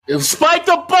Spike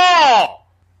the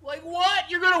ball! Like what?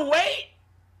 You're going to wait?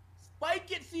 Spike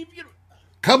it, see if you...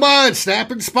 Come on, snap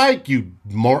and spike, you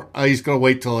more. He's going to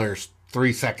wait till there's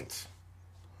 3 seconds.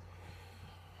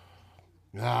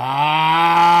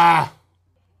 Here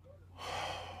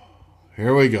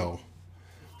we go.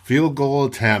 Field goal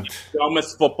attempt.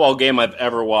 Dumbest football game I've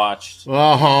ever watched.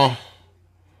 Uh-huh.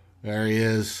 There he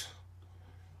is.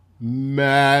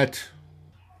 Matt.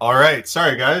 All right.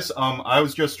 Sorry, guys. I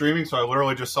was just streaming, so I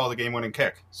literally just saw the game-winning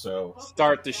kick. So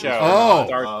Start the show.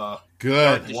 Oh,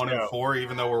 good. 1-4,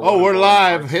 even though we're... We're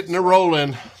live, hitting and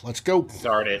rolling. Let's go.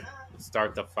 Start it.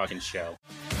 Start the fucking show.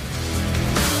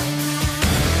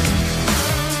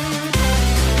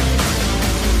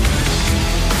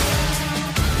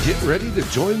 Get ready to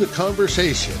join the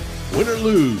conversation. Win or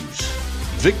lose,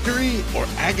 victory or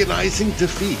agonizing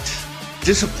defeat,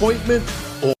 disappointment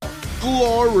or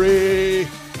glory.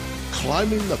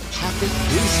 Climbing the Pocket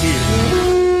is here.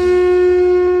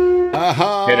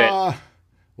 Aha! Hit it.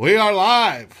 We are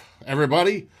live,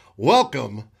 everybody.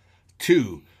 Welcome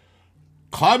to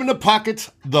Climbing the Pockets,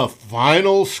 the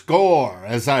final score,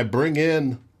 as I bring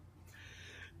in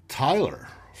Tyler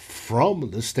from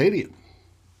the stadium.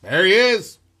 There he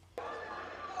is.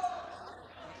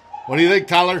 What do you think,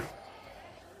 Tyler?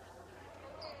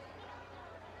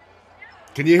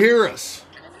 Can you hear us?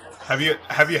 Have you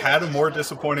had a more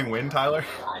disappointing win, Tyler?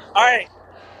 All right.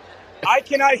 I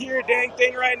cannot hear a dang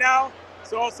thing right now,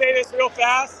 so I'll say this real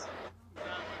fast.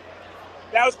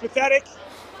 That was pathetic.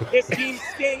 This team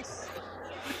stinks.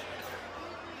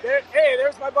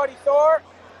 There's my buddy Thor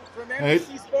from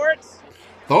NBC Sports.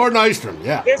 Thor Nystrom,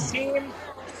 yeah. This team,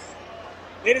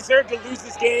 they deserve to lose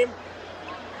this game.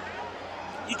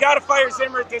 You got to fire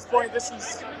Zimmer at this point. It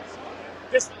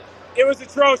was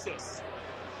atrocious.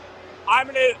 I'm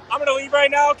gonna leave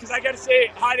right now because I got to say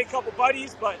hi to a couple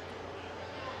buddies, but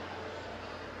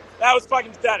that was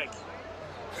fucking pathetic.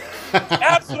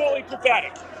 Absolutely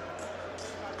pathetic.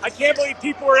 I can't believe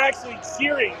people were actually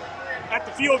cheering at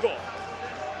the field goal.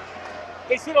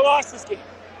 They should have lost this game.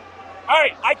 All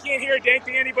right, I can't hear a dang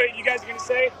thing anybody you guys are gonna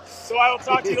say, so I will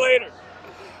talk to you later.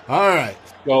 All right.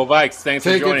 Go Vikes. Thanks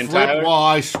for joining, Tyler. While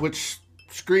I switch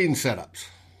screen setups.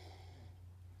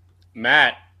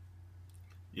 Matt.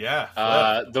 Yeah.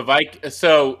 The Vikes.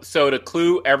 So to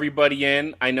clue everybody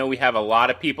in, I know we have a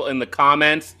lot of people in the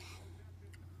comments.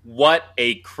 What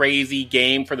a crazy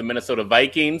game for the Minnesota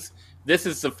Vikings. This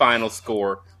is the final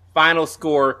score. Final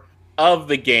score of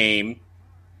the game.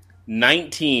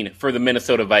 19 for the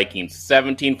Minnesota Vikings,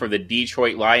 17 for the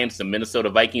Detroit Lions. The Minnesota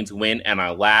Vikings win and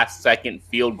a last-second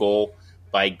field goal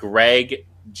by Greg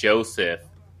Joseph,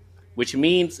 which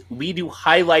means we do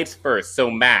highlights first. So,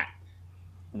 Matt,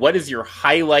 what is your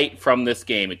highlight from this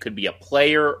game? It could be a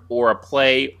player or a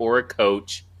play or a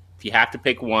coach. If you have to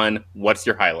pick one, what's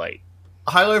your highlight?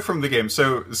 Highlight from the game.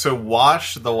 So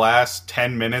watch the last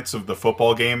 10 minutes of the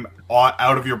football game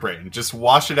out of your brain. Just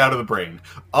wash it out of the brain.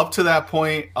 Up to that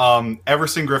point,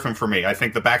 Everson Griffen for me. I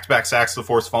think the back-to-back sacks, the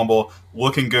forced fumble,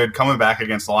 looking good, coming back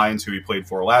against the Lions, who he played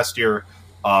for last year.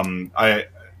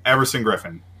 Everson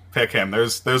Griffen. Pick him.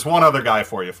 There's one other guy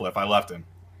for you, Flip. I left him.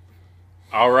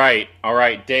 All right,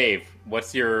 Dave.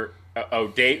 What's your...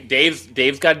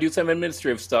 Dave's got to do some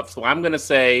administrative stuff, so I'm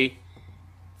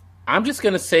just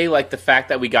going to say, like, the fact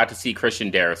that we got to see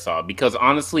Christian Darrisaw, because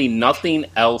honestly, nothing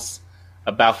else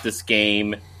about this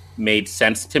game made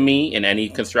sense to me in any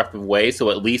constructive way. So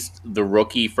at least the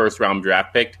rookie first-round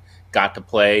draft pick got to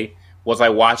play. Was I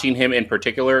watching him in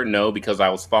particular? No, because I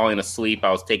was falling asleep.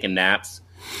 I was taking naps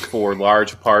for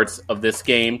large parts of this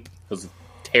game. It was a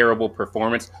terrible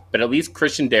performance. But at least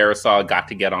Christian Darrisaw got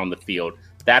to get on the field.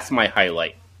 That's my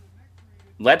highlight.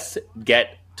 Let's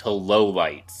get to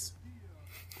lowlights.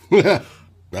 That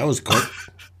was quick.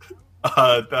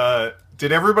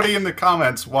 Did everybody in the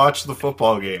comments watch the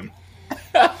football game?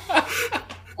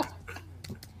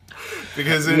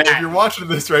 Because if you're watching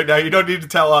this right now, you don't need to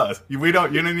tell us. You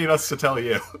don't need us to tell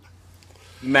you.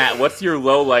 Matt, what's your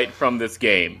low light from this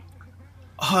game?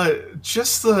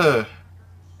 Just the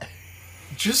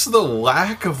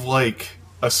lack of like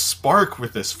a spark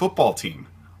with this football team.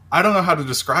 I don't know how to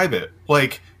describe it.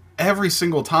 Like every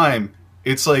single time,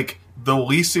 it's like the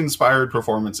least inspired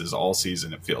performances all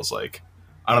season, it feels like.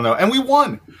 I don't know. And we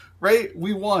won, right?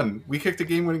 We won. We kicked a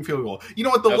game-winning field goal. You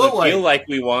know what? It doesn't feel like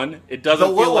we won. It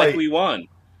doesn't feel like we won.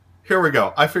 Here we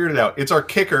go. I figured it out. It's our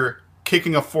kicker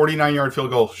kicking a 49-yard field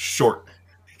goal short.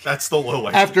 That's the low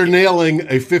light. After nailing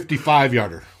a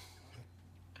 55-yarder.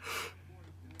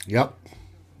 Yep.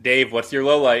 Dave, what's your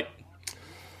low light?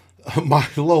 My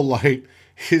low light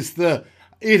is the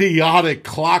idiotic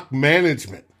clock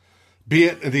management. Be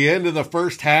it at the end of the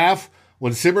first half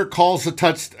when Zimmer calls a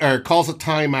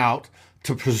timeout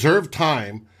to preserve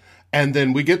time, and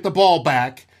then we get the ball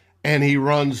back, and he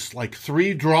runs like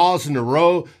 3 draws in a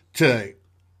row to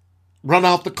run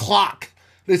out the clock.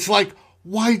 It's like,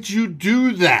 why'd you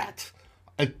do that?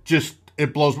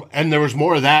 It blows. And there was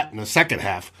more of that in the second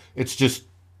half. It's just,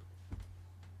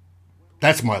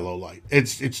 that's my low light.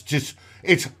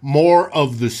 It's more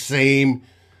of the same,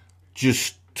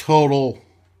 just total.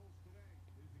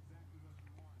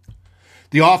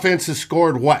 The offense has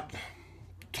scored what?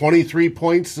 23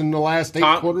 points in the last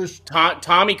 8 quarters?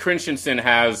 Tommy Christensen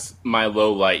has my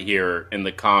low light here in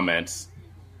the comments.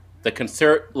 The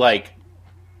conservative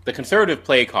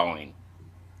play calling.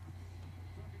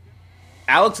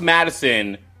 Alex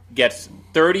Madison gets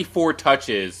 34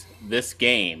 touches this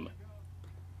game,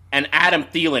 and Adam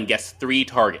Thielen gets 3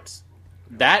 targets.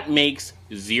 That makes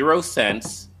 0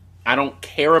 sense. I don't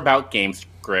care about game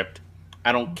script.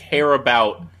 I don't care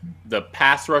about the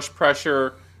pass rush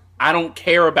pressure. I don't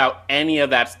care about any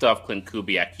of that stuff, Clint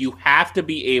Kubiak. You have to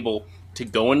be able to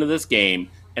go into this game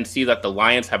and see that the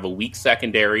Lions have a weak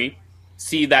secondary,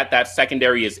 see that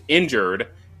secondary is injured,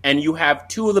 and you have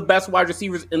 2 of the best wide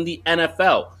receivers in the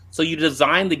NFL. So you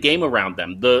design the game around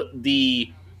them.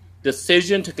 The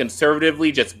decision to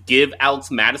conservatively just give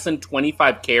Alex Madison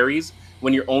 25 carries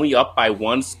when you're only up by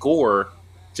 1 score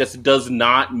just does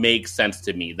not make sense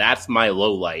to me. That's my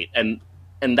low light. And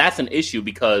that's an issue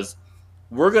because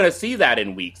we're going to see that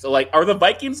in weeks. So, like, are the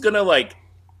Vikings going to,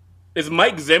 is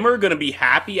Mike Zimmer going to be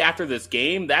happy after this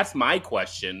game? That's my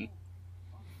question.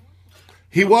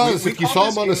 He was. If you saw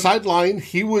him on the sideline,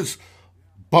 he was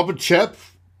bumping chest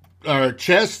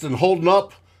and holding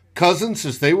up Cousins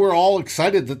as they were all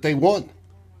excited that they won.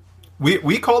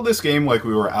 We called this game like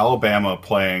we were Alabama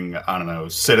playing, I don't know,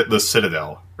 the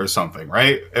Citadel or something,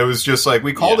 right? It was just like,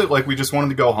 we called it like we just wanted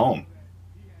to go home.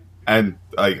 And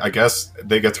I guess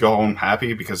they get to go home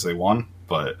happy because they won,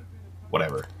 but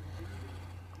whatever.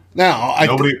 Now,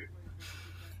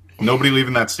 nobody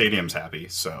leaving that stadium's happy,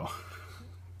 so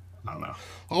I don't know.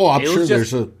 Oh, I'm sure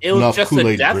there's enough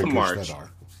Kool-Aid drinkers that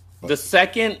are. But.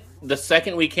 The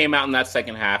second we came out in that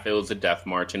second half, it was a death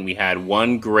march, and we had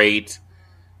one great,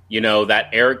 that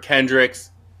Eric Kendricks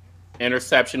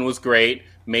interception was great.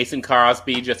 Mason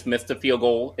Crosby just missed a field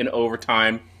goal in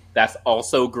overtime. That's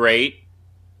also great.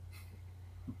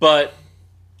 But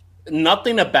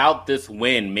nothing about this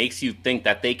win makes you think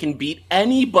that they can beat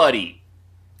anybody.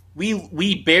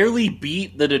 We barely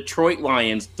beat the Detroit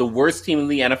Lions, the worst team in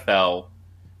the NFL,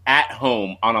 at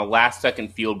home on a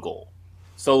last-second field goal.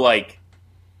 So,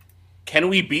 can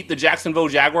we beat the Jacksonville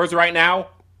Jaguars right now?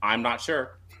 I'm not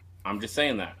sure. I'm just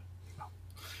saying that.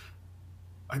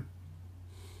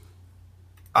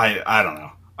 I don't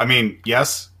know. I mean,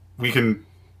 yes, we can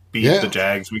beat the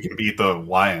Jags, we can beat the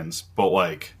Lions, but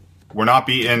we're not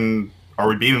beating. Are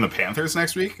we beating the Panthers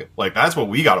next week? That's what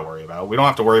we got to worry about. We don't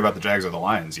have to worry about the Jags or the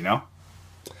Lions, Are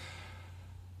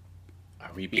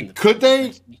we beating? Could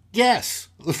they? Yes.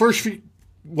 The first few,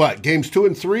 games 2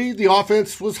 and 3, the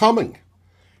offense was humming.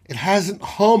 It hasn't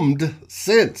hummed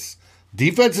since.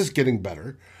 Defense is getting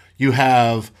better. You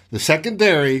have the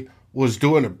secondary was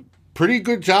doing a pretty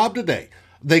good job today.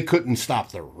 They couldn't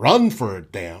stop the run for a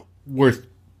damn worth,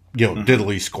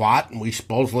 diddly squat, and we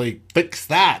supposedly fixed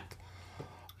that.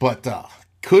 But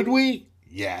could we?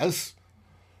 Yes.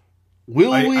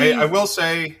 Will we? I will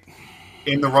say,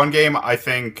 in the run game, I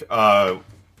think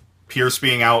Pierce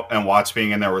being out and Watts being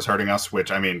in there was hurting us,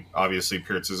 which, obviously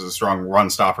Pierce is a strong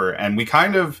run stopper. And we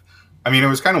it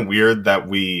was kind of weird that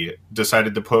we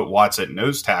decided to put Watts at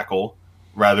nose tackle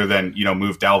rather than,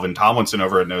 move Dalvin Tomlinson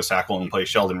over at nose tackle and play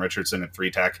Sheldon Richardson at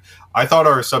 3-tech. I thought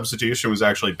our substitution was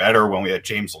actually better when we had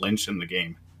James Lynch in the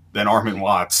game than Armin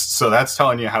Watts. So that's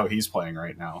telling you how he's playing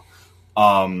right now.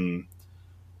 The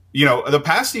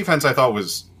pass defense I thought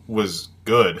was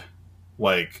good,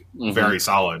 very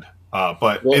solid.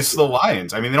 But it's the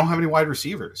Lions. They don't have any wide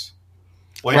receivers.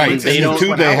 Right. They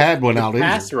had one out.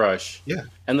 Pass rush. Yeah.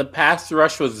 And the pass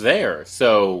rush was there.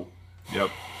 So, yep.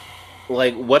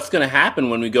 What's going to happen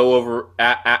when we go over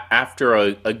after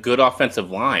a good offensive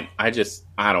line? I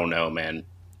don't know, man.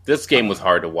 This game was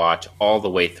hard to watch all the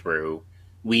way through.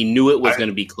 We knew it was going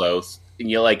to be close.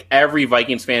 And every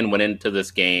Vikings fan went into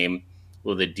this game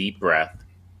with a deep breath.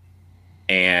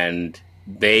 And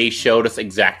they showed us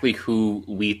exactly who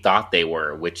we thought they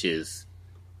were, which is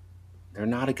they're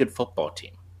not a good football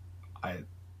team.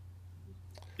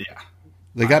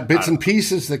 They got bits and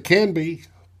pieces that can be,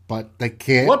 but they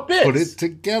can't put it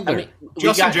together.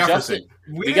 Justin Jefferson.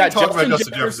 We got talk about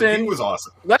Justin Jefferson. He was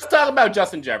awesome. Let's talk about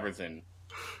Justin Jefferson.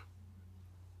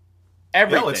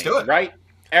 Everything, let's do it. Right?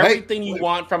 Everything you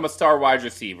want from a star wide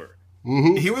receiver.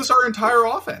 He was our entire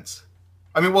offense.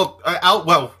 I mean,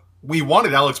 we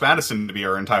wanted Alex Madison to be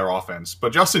our entire offense,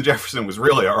 but Justin Jefferson was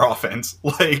really our offense.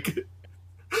 Like,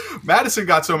 Madison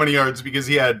got so many yards because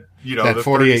he had, That the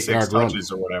 48-yard 36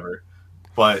 touches or whatever.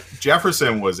 But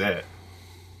Jefferson was it.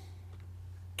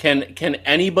 Can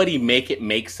anybody make it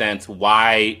make sense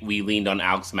why we leaned on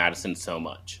Alex Madison so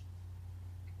much?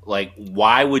 Like,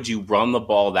 why would you run the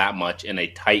ball that much in a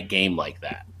tight game like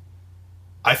that?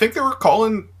 I think they were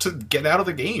calling to get out of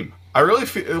the game. I really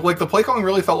feel like the play calling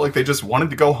really felt like they just wanted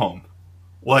to go home.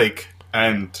 Like,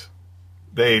 and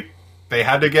they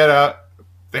had to get out.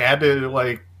 They had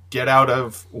to get out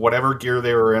of whatever gear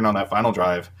they were in on that final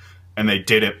drive, and they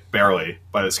did it barely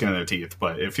by the skin of their teeth.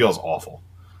 But it feels awful.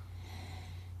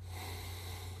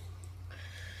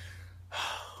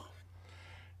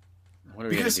 What are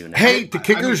we going to do now? Hey, the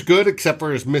kicker's good except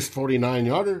for his missed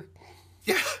 49-yarder.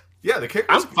 Yeah, the kicker.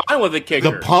 I'm fine with the kicker.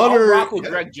 The punter- I'll rock with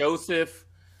Greg Joseph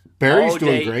Barry's all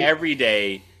doing day, great. every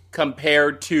day,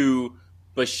 compared to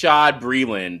Bashad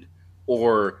Breeland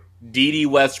or Dede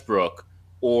Westbrook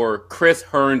or Chris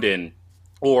Herndon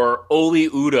or Oli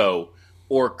Udoh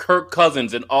or Kirk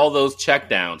Cousins and all those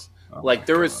checkdowns.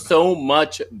 There is so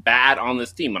much bad on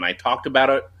this team, and I talked about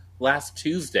it last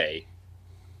Tuesday.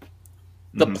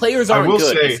 The players aren't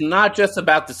good. It's not just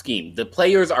about the scheme. The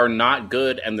players are not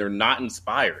good, and they're not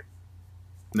inspired.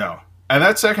 No. And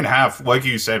that second half, like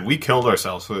you said, we killed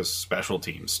ourselves with special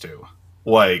teams, too.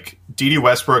 Like, Dede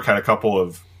Westbrook had a couple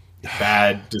of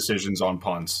bad decisions on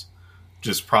punts.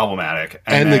 Just problematic.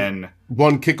 And then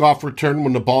one kickoff return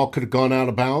when the ball could have gone out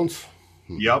of bounds.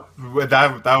 Yep.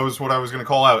 That was what I was going to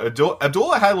call out.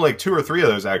 Abdullah had 2 or 3 of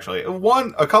those, actually.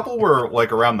 A couple were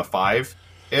around the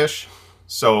 5-ish.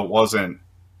 So it wasn't,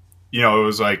 it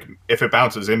was like, if it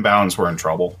bounces inbounds, we're in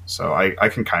trouble. So I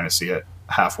can kind of see it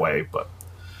halfway, but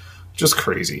just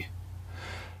crazy.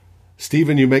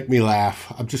 Steven, you make me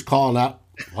laugh. I'm just calling out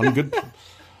one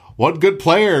good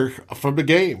player from the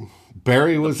game.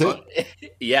 Barry was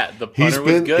it. Yeah, the punter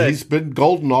was good. He's been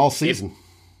golden all season.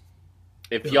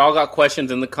 If y'all got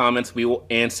questions in the comments, we will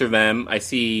answer them. I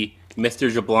see Mr.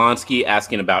 Jablonski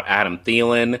asking about Adam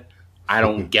Thielen. I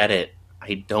don't get it.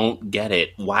 I don't get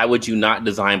it. Why would you not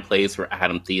design plays for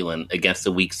Adam Thielen against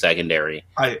a weak secondary?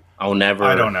 I don't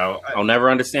know. I'll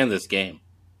never understand this game.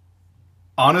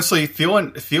 Honestly,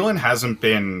 Thielen hasn't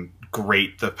been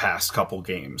great the past couple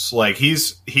games.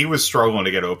 He was struggling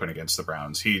to get open against the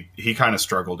Browns. He kind of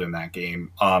struggled in that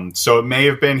game. So it may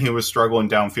have been he was struggling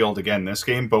downfield again this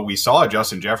game, but we saw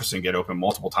Justin Jefferson get open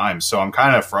multiple times. So I'm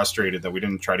kind of frustrated that we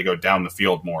didn't try to go down the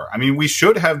field more. I mean, we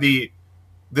should have the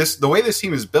way this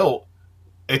team is built.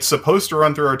 It's supposed to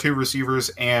run through our 2 receivers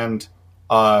and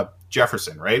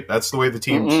Jefferson, right? That's the way the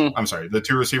team's... Mm-mm. I'm sorry, the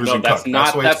 2 receivers and Cook.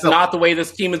 That's not the way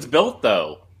this team is built,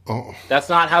 though. Oh. That's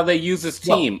not how they use this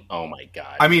team. Well, oh, my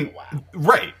God. I mean, wow.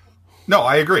 Right. No,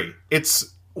 I agree.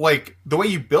 It's the way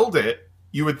you build it,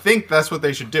 you would think that's what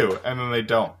they should do, and then they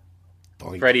don't.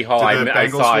 Freddie Hall,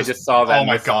 I just saw that. Oh,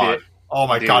 my God. Oh,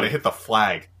 my God, it hit the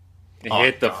flag. It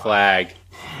hit the flag.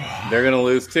 They're going to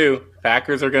lose, too.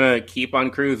 Packers are going to keep on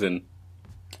cruising.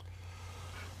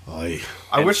 I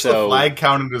wish the flag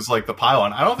counted as the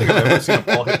pylon. I don't think I've ever seen a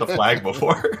ball hit the flag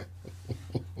before.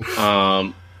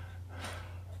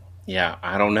 Yeah,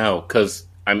 I don't know, because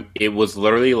it was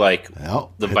literally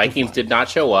the Vikings did not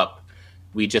show up.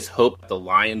 We just hoped the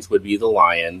Lions would be the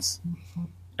Lions,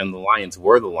 and the Lions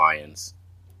were the Lions.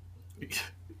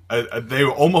 They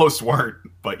almost weren't,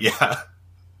 but yeah.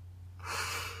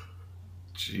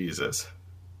 Jesus.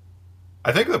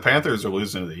 I think the Panthers are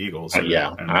losing to the Eagles.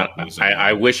 Yeah,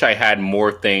 I wish I had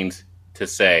more things to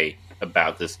say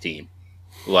about this team.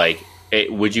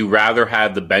 Would you rather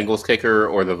have the Bengals kicker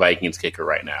or the Vikings kicker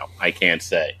right now? I can't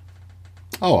say.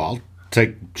 Oh, I'll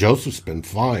take Joseph's been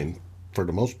fine for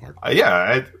the most part.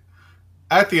 Yeah,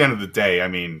 at the end of the day, I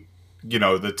mean,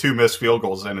 the 2 missed field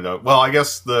goals ended up. Well, I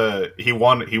guess he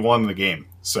won the game,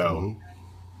 so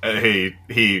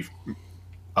he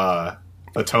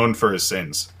atoned for his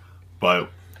sins.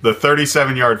 But the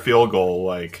 37-yard field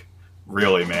goal,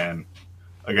 really, man,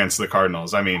 against the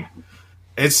Cardinals. I mean,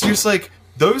 it's just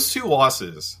those 2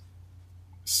 losses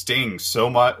sting so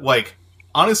much.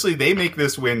 Honestly, they make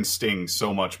this win sting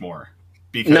so much more.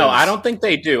 Because no, I don't think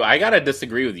they do. I got to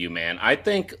disagree with you, man. I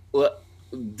think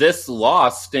this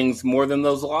loss stings more than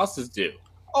those losses do.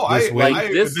 Oh,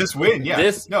 this win, yeah.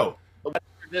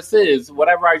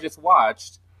 Whatever I just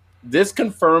watched, this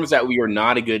confirms that we are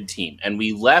not a good team. And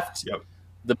we left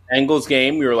the Bengals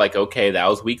game. We were like, okay, that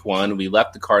was week 1. We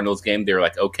left the Cardinals game. They were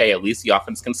like, okay, at least the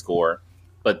offense can score.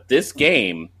 But this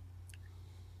game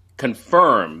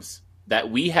confirms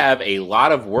that we have a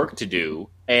lot of work to do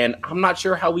and I'm not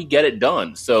sure how we get it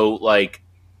done. So, like,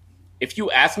 if you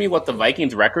ask me what the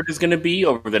Vikings record is going to be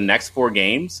over the next 4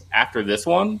 games after this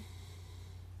one,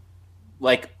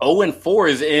 like 0-4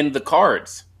 is in the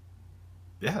cards.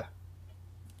 Yeah.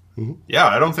 Mm-hmm. Yeah,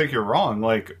 I don't think you're wrong.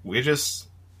 Like,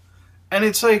 and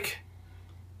it's like,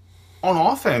 on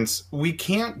offense, we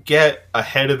can't get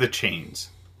ahead of the chains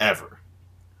ever.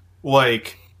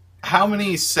 Like, how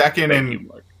many second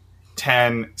and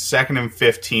 10, second and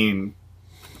 15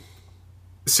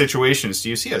 situations do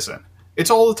you see us in? It's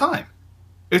all the time.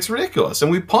 It's ridiculous.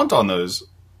 And we punt on those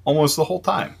almost the whole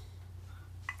time.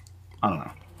 I don't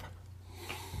know.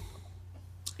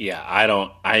 Yeah,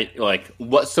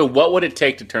 what would it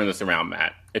take to turn this around,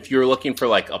 Matt? If you're looking for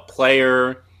like a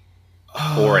player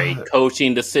or a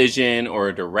coaching decision or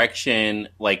a direction,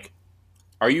 like,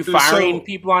 are you firing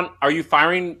people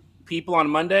on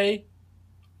Monday?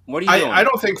 What are you doing? I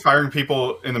don't think firing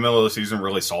people in the middle of the season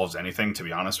really solves anything, to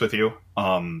be honest with you.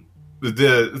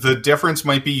 The difference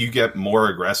might be you get more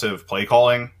aggressive play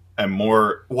calling and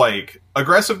more, like,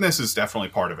 aggressiveness is definitely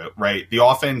part of it, right? The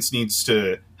offense needs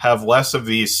to have less of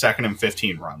these 2nd and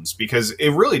 15 runs, because it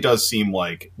really does seem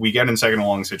like we get in 2nd and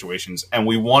long situations and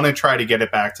we want to try to get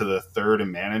it back to the 3rd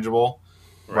and manageable,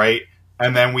 right?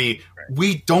 And then we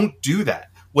don't do that.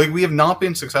 Like, we have not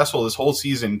been successful this whole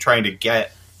season trying to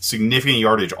get significant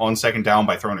yardage on 2nd down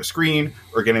by throwing a screen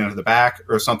or getting into the back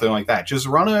or something like that. Just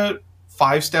run a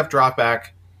 5-step drop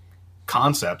back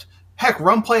concept. Heck,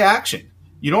 run play action.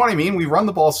 You know what I mean? We run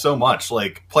the ball so much.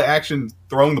 Like, play action,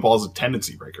 throwing the ball is a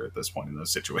tendency breaker at this point in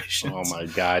those situations. Oh my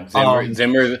God,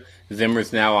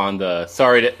 Zimmer's now on the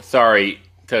sorry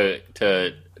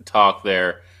to talk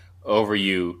there over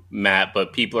you, Matt,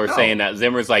 but people are saying that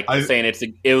Zimmer's saying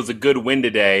it was a good win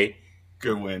today.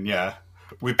 Good win, yeah.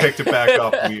 We picked it back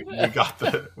up. We got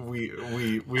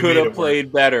we could have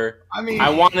played better. I mean,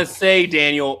 I want to say,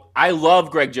 Daniel, I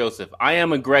love Greg Joseph. I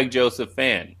am a Greg Joseph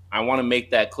fan. I want to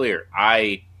make that clear.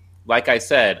 Like I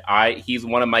said, he's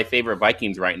one of my favorite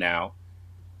Vikings right now.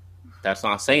 That's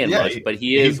not saying much, but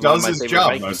he is. He does his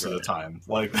job most of the time.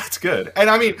 Like, that's good. And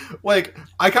I mean, like,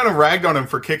 I kind of ragged on him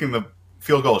for kicking the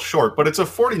field goal short, but it's a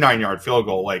 49-yard field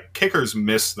goal. Like, kickers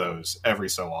miss those every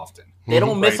so often. They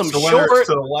don't miss them so short. Whether it's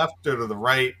to the left or to the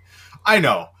right. I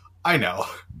know.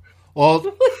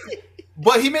 Well,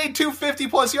 but he made 2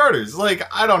 50-plus yarders. Like,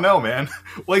 I don't know, man.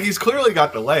 Like, he's clearly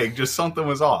got the leg. Just something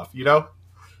was off, you know?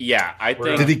 Yeah, I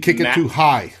think. Did he kick it too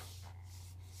high?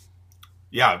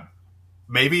 Yeah.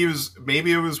 Maybe it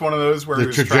was one of those where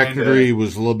the trajectory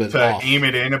was a little bit off. Aim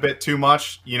it in a bit too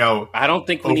much, you know. I don't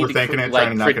think we need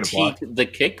to critique the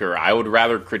kicker. I would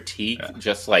rather critique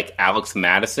just like Alex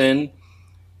Madison.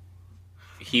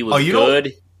 He was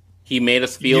good. He made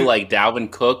us feel like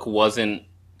Dalvin Cook wasn't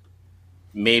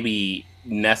maybe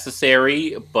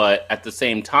necessary, but at the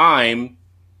same time,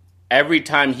 every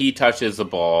time he touches the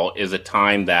ball is a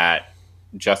time that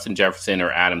Justin Jefferson or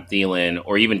Adam Thielen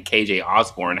or even KJ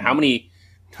Osborne, how many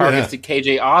targets did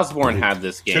KJ Osborne have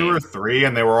this game? 2 or 3,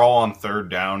 and they were all on 3rd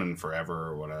down and forever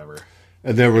or whatever.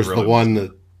 And there was the one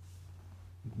that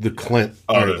the Clint.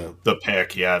 The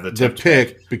pick, yeah. The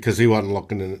pick, because he wasn't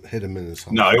looking to hit him in his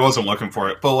home. No, he wasn't looking for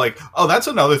it. But, like, that's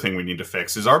another thing we need to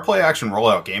fix is our play-action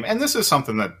rollout game. And this is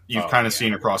something that you've kind of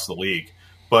seen across the league.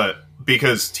 But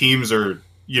because teams are,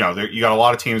 you know, you got a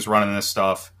lot of teams running this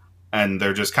stuff, and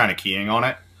they're just kind of keying on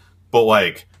it. But,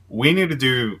 like, we need to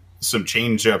do some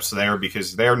change-ups there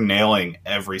because they're nailing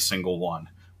every single one.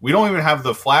 We don't even have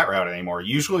the flat route anymore.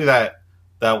 Usually that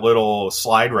little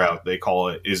slide route, they call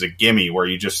it, is a gimme where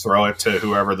you just throw it to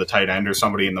whoever, the tight end or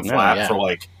somebody in the flat for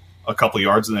like a couple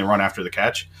yards and they run after the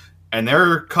catch. And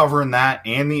they're covering that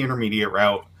and the intermediate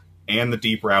route and the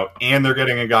deep route, and they're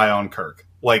getting a guy on Kirk.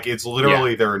 Like, it's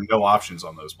literally there are no options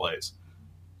on those plays.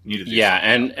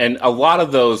 And a lot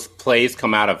of those plays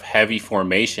come out of heavy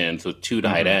formations with 2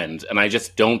 tight ends, and I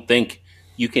just don't think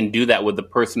you can do that with the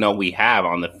personnel we have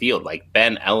on the field. Like,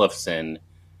 Ben Ellefson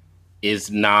is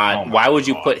not. Why would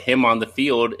you put him on the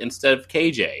field instead of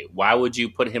KJ? Why would you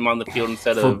put him on the field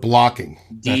instead of blocking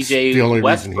DJ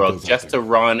Westbrook just to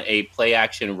run a play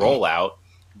action rollout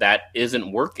that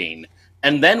isn't working?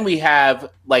 And then we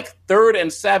have like 3rd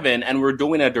and 7, and we're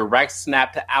doing a direct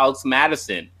snap to Alex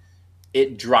Madison.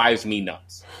 It drives me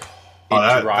nuts.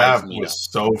 That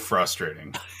was so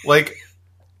frustrating. Like,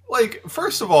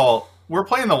 first of all, we're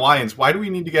playing the Lions. Why do we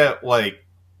need to get like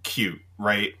cute,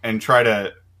 right? And try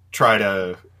to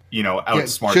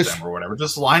outsmart them or whatever.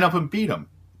 Just line up and beat them.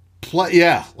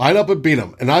 Line up and beat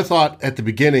them. And I thought at the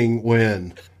beginning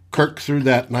when Kirk threw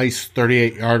that nice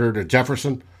 38-yarder to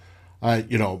Jefferson,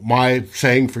 my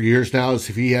saying for years now is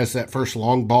if he has that first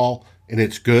long ball and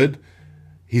it's good,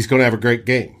 he's going to have a great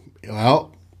game.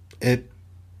 Well,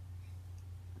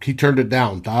 he turned it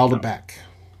down, dialed it back.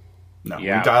 No,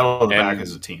 Yeah. we dialed it And back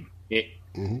as a team.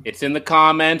 It's in the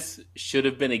comments. Should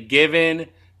have been a given.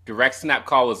 Direct snap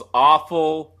call was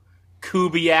awful.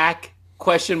 Kubiak,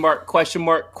 question mark, question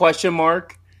mark, question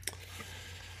mark.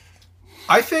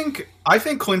 I think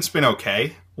Clint's been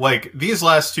okay. Like, these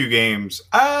last two games,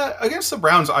 against the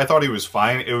Browns, I thought he was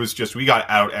fine. It was just we got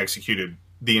out-executed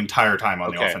the entire time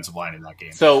on the offensive line in that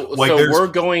game. So we're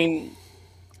going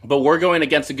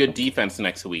against a good defense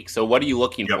next week. So what are you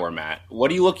looking for, Matt? What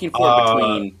are you looking for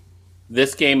between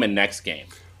this game and next game?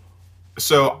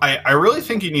 So I really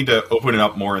think you need to open it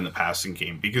up more in the passing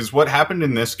game, because what happened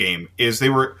in this game is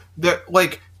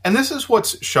and this is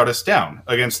what's shut us down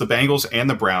against the Bengals and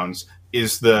the Browns,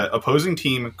 is the opposing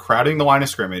team crowding the line of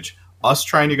scrimmage, us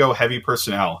trying to go heavy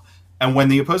personnel. And when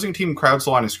the opposing team crowds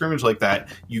the line of scrimmage like that,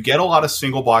 you get a lot of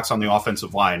single blocks on the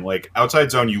offensive line. Like, outside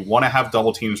zone, you want to have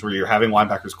double teams where you're having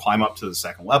linebackers climb up to the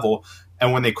second level.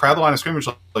 And when they crowd the line of scrimmage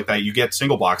like that, you get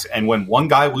single blocks. And when one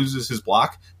guy loses his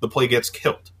block, the play gets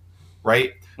killed,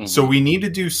 right? Mm-hmm. So we need to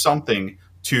do something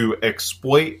to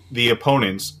exploit the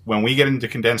opponents when we get into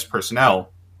condensed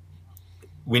personnel.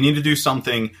 We need to do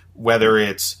something, whether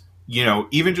it's,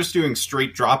 even just doing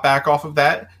straight drop back off of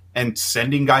that and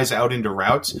sending guys out into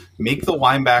routes, make the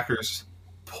linebackers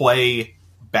play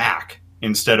back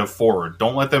instead of forward.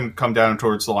 Don't let them come down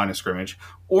towards the line of scrimmage,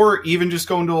 or even just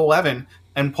go into 11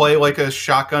 and play like a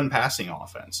shotgun passing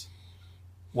offense.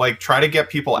 Like, try to get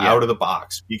people out of the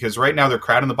box, because right now they're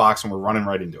crowding the box and we're running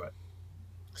right into it.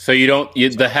 So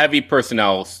the heavy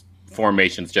personnel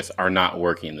formations just are not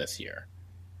working this year.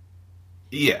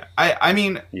 Yeah. I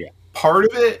mean, part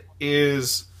of it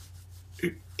is,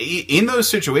 in those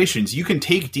situations, you can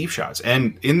take deep shots.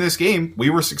 And in this game,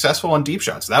 we were successful on deep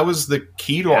shots. That was the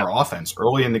key to our offense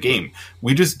early in the game.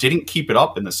 We just didn't keep it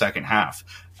up in the second half.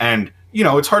 And,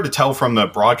 it's hard to tell from the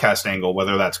broadcast angle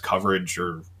whether that's coverage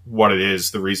or what it is,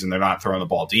 the reason they're not throwing the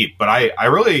ball deep. But I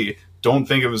really don't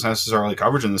think it was necessarily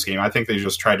coverage in this game. I think they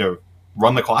just tried to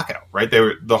run the clock out, right?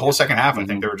 The whole second half, I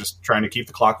think they were just trying to keep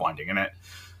the clock winding. And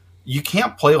you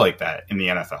can't play like that in the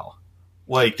NFL.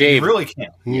 Like, Dave, you really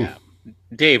can't. Yeah.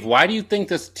 Dave, why do you think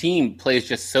this team plays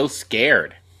just so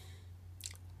scared?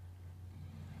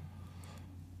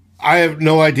 I have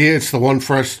no idea. It's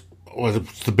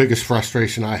the biggest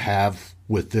frustration I have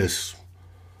with this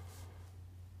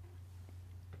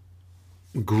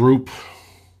group.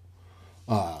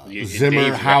 Zimmer,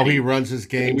 Dave's how ready. He runs his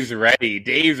game.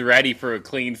 Dave's ready for a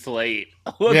clean slate.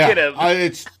 Look at him.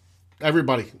 It's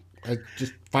everybody.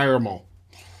 Just fire them all.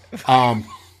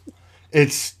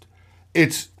 It's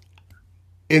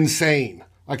insane.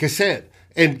 Like I said,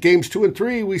 in games 2 and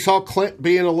 3, we saw Clint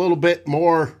being a little bit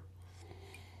more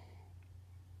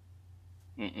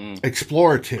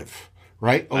explorative,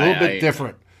 right? A little bit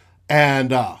different.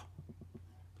 And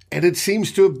it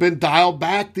seems to have been dialed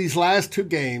back these last 2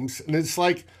 games. And it's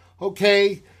like,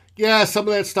 okay, yeah, some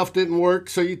of that stuff didn't work.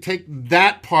 So you take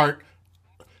that part.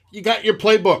 You got your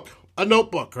playbook, a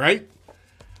notebook, right?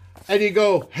 And you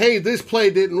go, hey, this play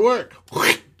didn't work.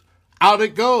 Out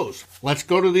it goes. Let's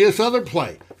go to this other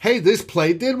play. Hey, this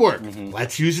play did work.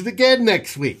 Let's use it again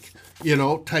next week.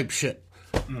 Type shit.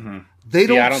 They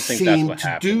don't seem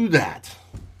to do that.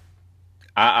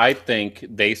 I think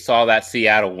they saw that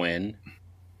Seattle win,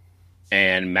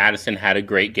 and Madison had a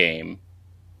great game,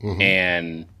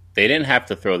 and they didn't have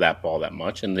to throw that ball that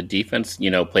much, and the defense,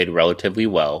 played relatively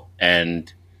well,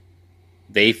 and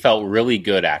they felt really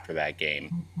good after that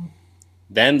game.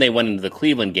 Then they went into the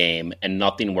Cleveland game, and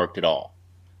nothing worked at all.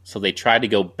 So they tried to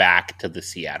go back to the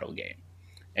Seattle game.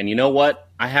 And you know what?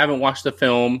 I haven't watched the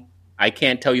film. I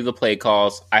can't tell you the play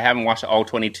calls. I haven't watched all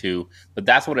 22. But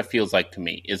that's what it feels like to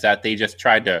me, is that they just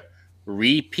tried to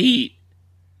repeat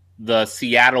the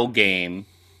Seattle game,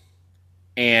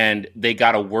 and they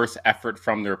got a worse effort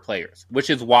from their players. Which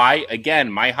is why, again,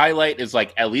 my highlight is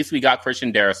at least we got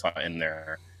Christian Darrisaw in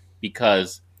there.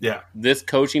 Because this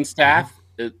coaching staff,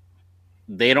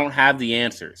 they don't have the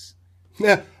answers.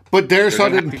 Yeah, but Darrisaw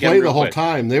didn't play the whole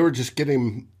time. They were just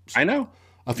getting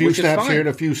a few snaps here and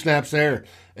a few snaps there.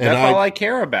 And that's all I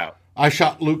care about. I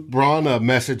shot Luke Braun a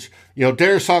message.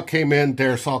 Darrisaw came in,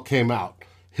 Darrisaw came out.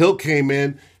 Hill came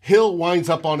in, Hill winds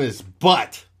up on his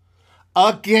butt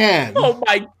again. Oh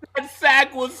my God, that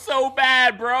sack was so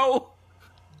bad, bro.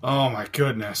 Oh my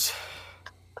goodness.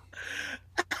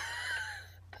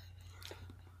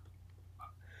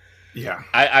 Yeah,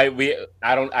 I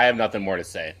have nothing more to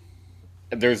say.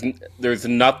 There's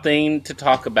nothing to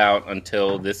talk about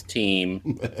until this team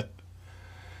plays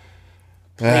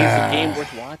a game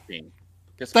worth watching.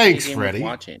 Thanks,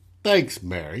 Freddie. Thanks,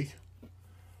 Mary.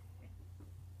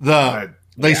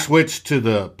 They switched to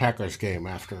the Packers game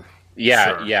after.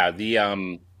 Yeah, Sure. yeah.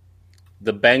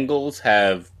 The Bengals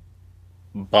have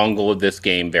bungled this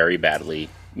game very badly.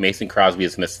 Mason Crosby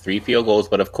has missed 3 field goals,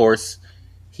 but of course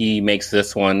he makes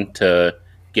this one to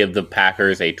give the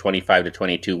Packers a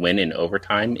 25-22 win in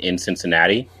overtime in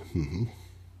Cincinnati.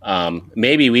 Mm-hmm.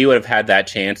 Maybe we would have had that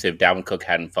chance if Dalvin Cook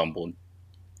hadn't fumbled,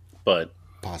 but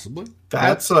Possibly.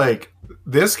 That's like,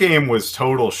 this game was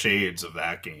total shades of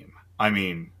that game. I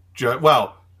mean,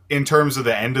 well, in terms of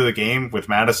the end of the game with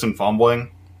Madison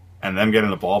fumbling and them getting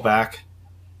the ball back,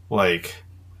 like,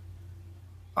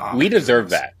 we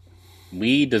deserved that.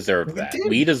 We deserved that. did.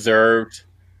 We deserved,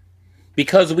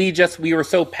 because we were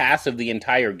so passive the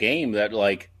entire game that,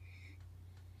 like,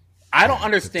 I don't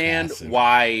understand Passive.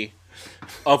 why,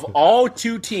 of all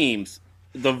 2 teams,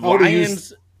 the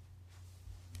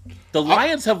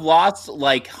Lions have lost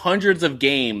like hundreds of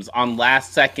games on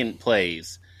last second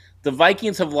plays. The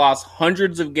Vikings have lost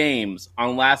hundreds of games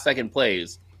on last second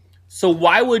plays. So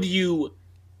why would you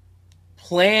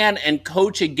plan and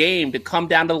coach a game to come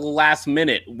down to the last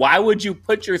minute? Why would you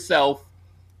put yourself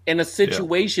in a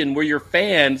situation where your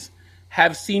fans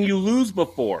have seen you lose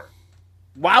before?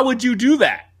 Why would you do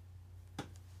that?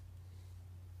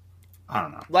 I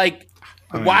don't know. Like,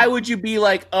 why would you be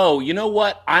like, oh, you know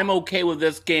what? I'm okay with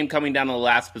this game coming down to the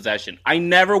last possession. I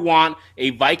never want a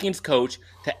Vikings coach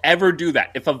to ever do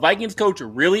that. If a Vikings coach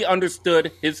really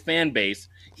understood his fan base,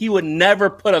 he would never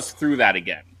put us through that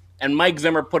again. And Mike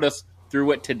Zimmer put us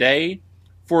through it today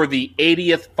for the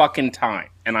 80th fucking time.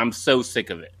 And I'm so sick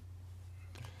of it.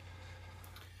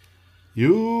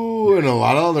 You and a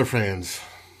lot of other fans.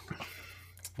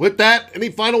 With that, any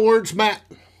final words, Matt?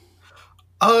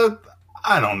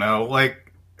 I don't know. Like,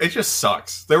 it just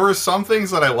sucks. There were some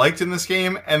things that I liked in this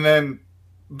game, and then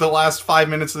the last 5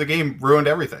 minutes of the game ruined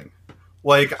everything.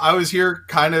 Like, I was here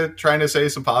kind of trying to say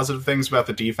some positive things about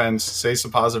the defense, say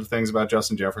some positive things about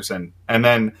Justin Jefferson, and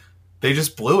then they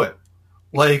just blew it.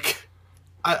 Like,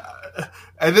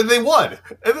 and then they won.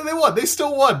 They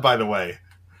still won, by the way.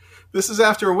 This is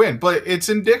after a win, but it's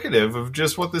indicative of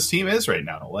just what this team is right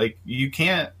now. Like, you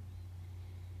can't...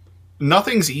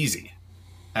 Nothing's easy.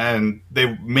 And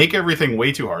they make everything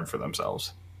way too hard for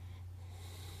themselves.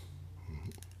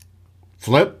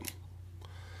 Flip?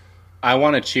 I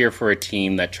want to cheer for a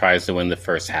team that tries to win the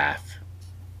first half.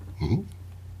 Mm-hmm.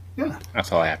 Yeah.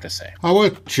 That's all I have to say. I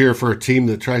want to cheer for a team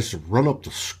that tries to run up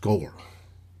the score.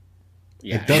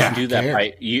 Yeah, It doesn't you do that care.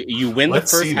 right. You win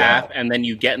Let's the first see half, that. and then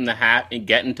you get into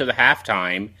the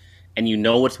halftime, and you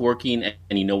know what's working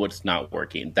and you know what's not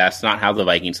working. That's not how the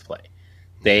Vikings play.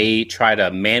 They try to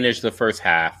manage the first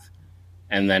half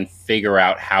and then figure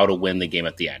out how to win the game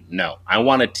at the end. No, I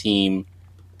want a team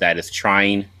that is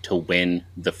trying to win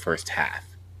the first half.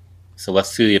 So let's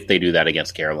see if they do that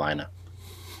against Carolina.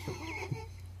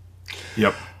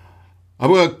 Yep.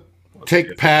 I'm going to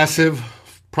take passive,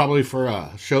 probably for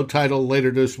a show title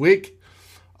later this week.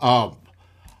 I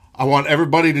want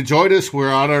everybody to join us.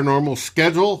 We're on our normal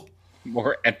schedule.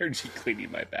 More energy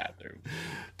cleaning my bathroom.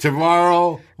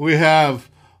 Tomorrow we have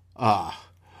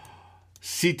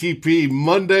CTP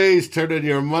Mondays, turn in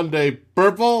your Monday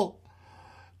purple.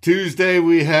 Tuesday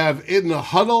we have In the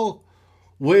Huddle.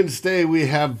 Wednesday we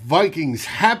have Vikings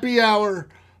Happy Hour.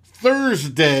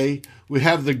 Thursday we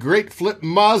have the great Flip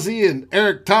Mozzie and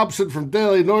Eric Thompson from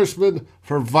Daily Norseman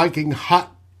for Viking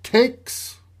Hot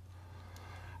Takes.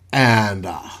 And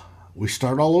we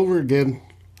start all over again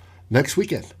next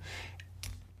weekend.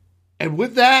 And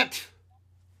with that,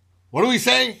 what do we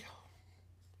say?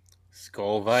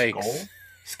 Skull Vikes.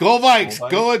 Skull Vikes.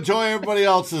 Go enjoy everybody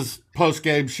else's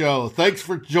post-game show. Thanks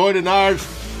for joining ours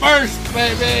first,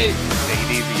 baby. Take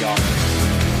it easy, y'all.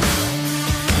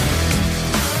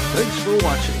 Thanks for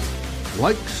watching.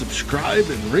 Like, subscribe,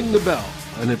 and ring the bell.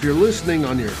 And if you're listening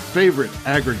on your favorite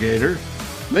aggregator,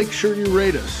 make sure you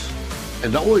rate us.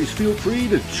 And always feel free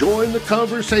to join the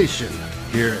conversation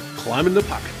here at Climbing the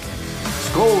Pocket.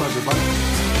 Skull, everybody.